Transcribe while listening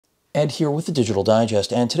Ed here with the Digital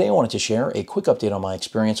Digest, and today I wanted to share a quick update on my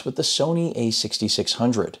experience with the Sony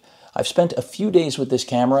A6600. I've spent a few days with this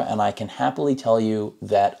camera, and I can happily tell you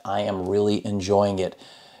that I am really enjoying it.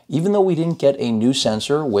 Even though we didn't get a new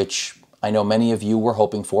sensor, which I know many of you were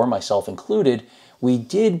hoping for, myself included, we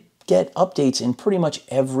did get updates in pretty much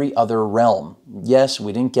every other realm. Yes,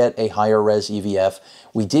 we didn't get a higher res EVF.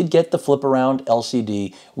 We did get the flip around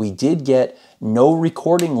LCD. We did get no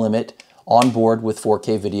recording limit on board with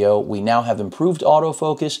 4K video. We now have improved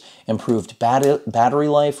autofocus, improved battery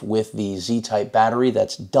life with the Z-type battery.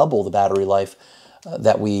 That's double the battery life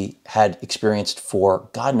that we had experienced for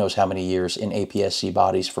God knows how many years in APS-C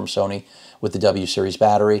bodies from Sony with the W series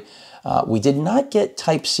battery. We did not get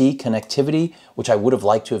Type-C connectivity, which I would have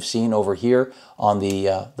liked to have seen over here on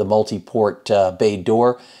the multi-port bay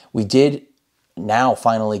door. We did now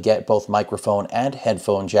finally get both microphone and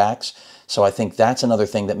headphone jacks. So I think that's another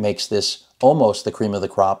thing that makes this almost the cream of the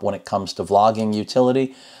crop when it comes to vlogging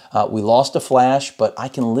utility. We lost a flash, but I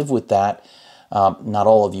can live with that. Not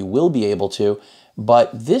all of you will be able to.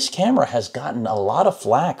 But this camera has gotten a lot of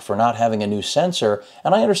flack for not having a new sensor,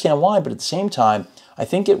 and I understand why, but at the same time, I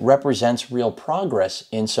think it represents real progress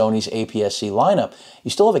in Sony's APS-C lineup.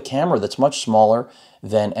 You still have a camera that's much smaller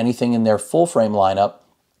than anything in their full-frame lineup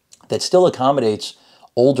that still accommodates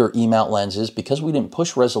older E-mount lenses. Because we didn't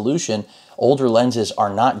push resolution, older lenses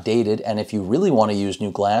are not dated, and if you really want to use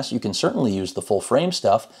new glass, you can certainly use the full-frame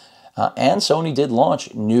stuff. And Sony did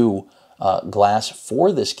launch new glass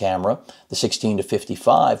for this camera, the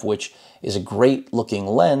 16-55, which is a great looking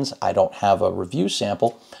lens. I don't have a review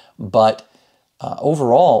sample, but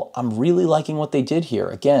overall, I'm really liking what they did here.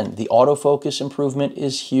 Again, the autofocus improvement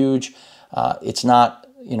is huge. It's not,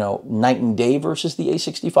 you know, night and day versus the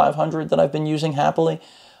A6500 that I've been using happily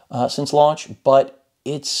since launch, but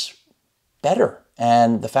it's better.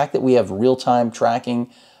 And the fact that we have real-time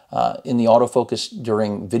tracking in the autofocus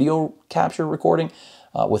during video capture recording,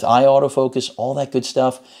 with eye autofocus, all that good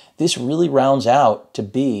stuff, this really rounds out to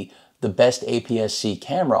be the best APS-C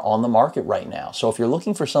camera on the market right now. So if you're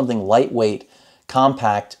looking for something lightweight,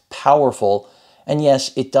 compact, powerful, and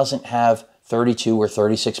yes, it doesn't have 32 or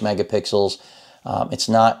 36 megapixels, it's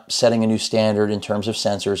not setting a new standard in terms of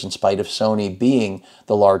sensors, in spite of Sony being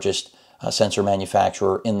the largest sensor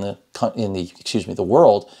manufacturer in the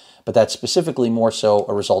world. But that's specifically more so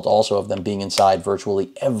a result also of them being inside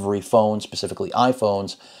virtually every phone, specifically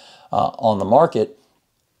iPhones, on the market.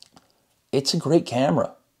 It's a great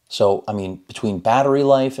camera. So, I mean, between battery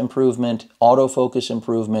life improvement, autofocus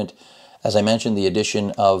improvement, as I mentioned, the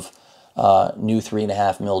addition of new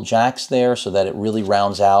 3.5mm jacks there so that it really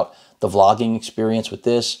rounds out the vlogging experience with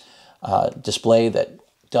this display that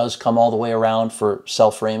does come all the way around for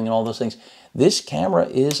self-framing and all those things. This camera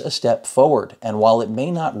is a step forward, and while it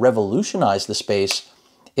may not revolutionize the space,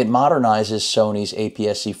 it modernizes Sony's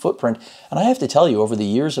APS-C footprint. And I have to tell you, over the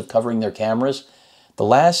years of covering their cameras, the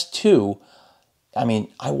last two, I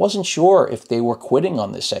mean, I wasn't sure if they were quitting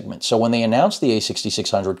on this segment. So when they announced the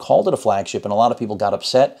A6600, called it a flagship, and a lot of people got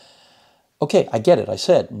upset, okay, I get it. I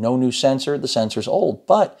said, no new sensor, the sensor's old,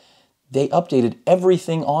 but they updated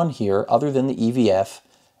everything on here other than the EVF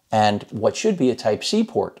and what should be a Type-C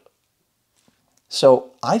port.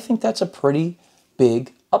 So I think that's a pretty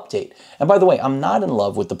big update. And by the way, I'm not in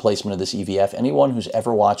love with the placement of this EVF. Anyone who's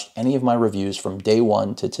ever watched any of my reviews from day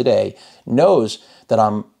one to today knows that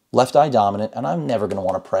I'm left eye dominant, and I'm never going to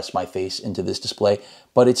want to press my face into this display,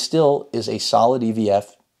 but it still is a solid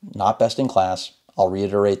EVF, not best in class. I'll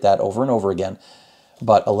reiterate that over and over again.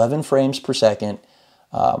 But 11 frames per second,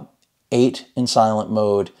 8 in silent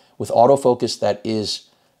mode, with autofocus that is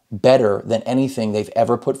better than anything they've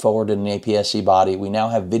ever put forward in an APS-C body. We now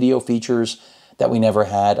have video features that we never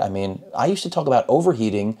had. I mean, I used to talk about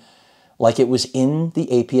overheating like it was in the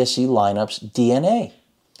APS-C lineup's DNA.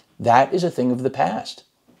 That is a thing of the past.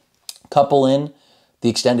 Couple in the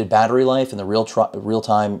extended battery life and the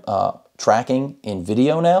real-time tracking in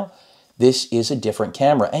video now, this is a different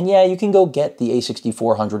camera. And yeah, you can go get the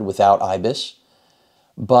A6400 without IBIS,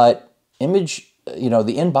 but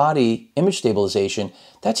the in-body image stabilization,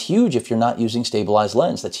 that's huge if you're not using stabilized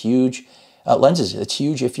lens. That's huge lenses. It's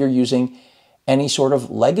huge if you're using any sort of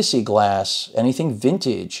legacy glass, anything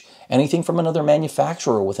vintage, anything from another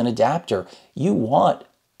manufacturer with an adapter. You want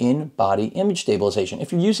in-body image stabilization.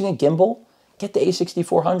 If you're using a gimbal, get the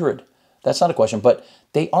A6400. That's not a question, but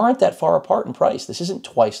they aren't that far apart in price. This isn't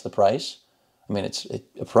twice the price. I mean, it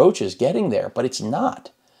approaches getting there, but it's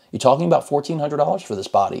not. You're talking about $1,400 for this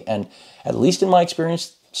body, and at least in my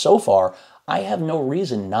experience so far, I have no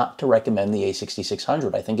reason not to recommend the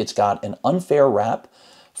A6600. I think it's got an unfair rap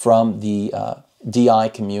from the DI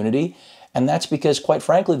community, And that's because, quite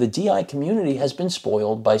frankly, the DI community has been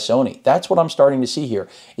spoiled by Sony. That's what I'm starting to see here,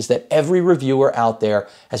 is that every reviewer out there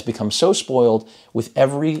has become so spoiled with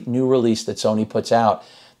every new release that Sony puts out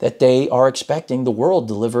that they are expecting the world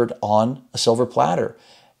delivered on a silver platter.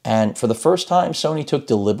 And for the first time, Sony took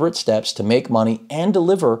deliberate steps to make money and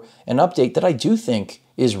deliver an update that I do think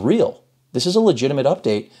is real. This is a legitimate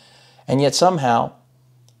update, and yet somehow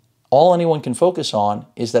all anyone can focus on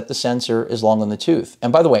is that the sensor is long in the tooth.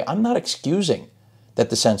 And by the way, I'm not excusing that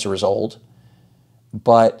the sensor is old,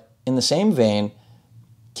 but in the same vein,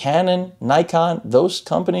 Canon, Nikon, those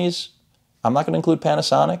companies, I'm not going to include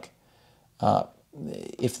Panasonic,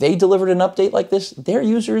 if they delivered an update like this, their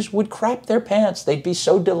users would crap their pants. They'd be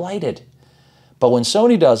so delighted. But when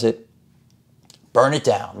Sony does it, burn it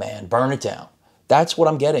down, man, burn it down. That's what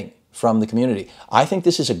I'm getting from the community. I think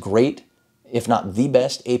this is a great, if not the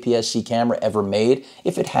best, APS-C camera ever made.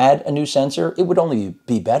 If it had a new sensor, it would only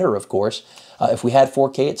be better, of course. If we had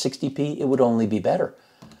 4K at 60p, it would only be better.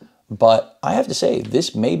 But I have to say,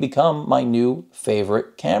 this may become my new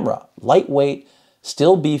favorite camera. Lightweight,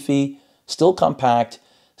 still beefy, still compact,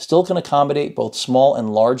 still can accommodate both small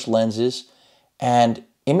and large lenses, and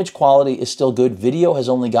image quality is still good. Video has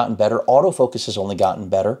only gotten better. Autofocus has only gotten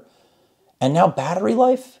better. And now battery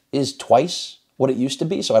life is twice what it used to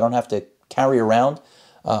be, so I don't have to carry around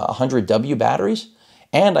 100W batteries.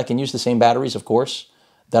 And I can use the same batteries, of course,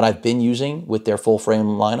 that I've been using with their full frame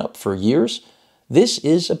lineup for years. This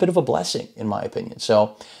is a bit of a blessing, in my opinion.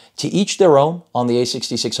 So to each their own on the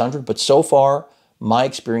A6600, but so far, my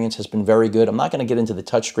experience has been very good. I'm not going to get into the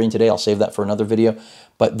touchscreen today. I'll save that for another video.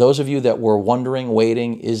 But those of you that were wondering,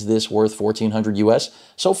 waiting, is this worth $1,400 US?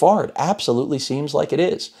 So far, it absolutely seems like it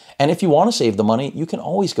is. And if you want to save the money, you can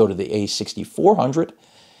always go to the A6400.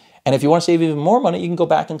 And if you want to save even more money, you can go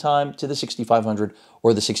back in time to the 6500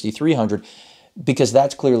 or the 6300, because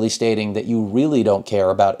that's clearly stating that you really don't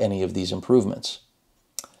care about any of these improvements.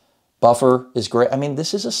 Buffer is great. I mean,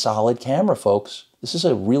 this is a solid camera, folks. This is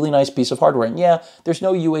a really nice piece of hardware. And yeah, there's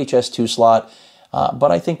no UHS 2 slot,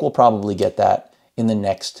 but I think we'll probably get that in the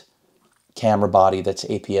next camera body that's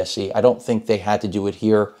APS-C. I don't think they had to do it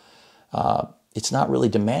here. It's not really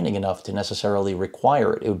demanding enough to necessarily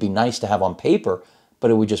require it. It would be nice to have on paper,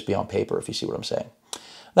 but it would just be on paper, if you see what I'm saying.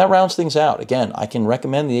 That rounds things out. Again, I can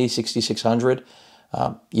recommend the A6600.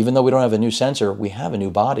 Even though we don't have a new sensor, we have a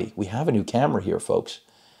new body. We have a new camera here, folks.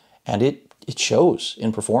 And it shows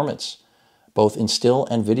in performance, both in still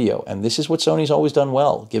and video. And this is what Sony's always done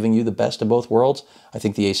well, giving you the best of both worlds. I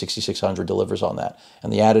think the A6600 delivers on that.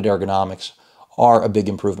 And the added ergonomics are a big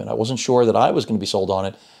improvement. I wasn't sure that I was going to be sold on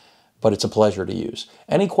it, but it's a pleasure to use.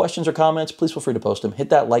 Any questions or comments, please feel free to post them.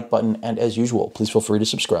 Hit that like button. And as usual, please feel free to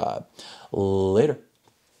subscribe. Later.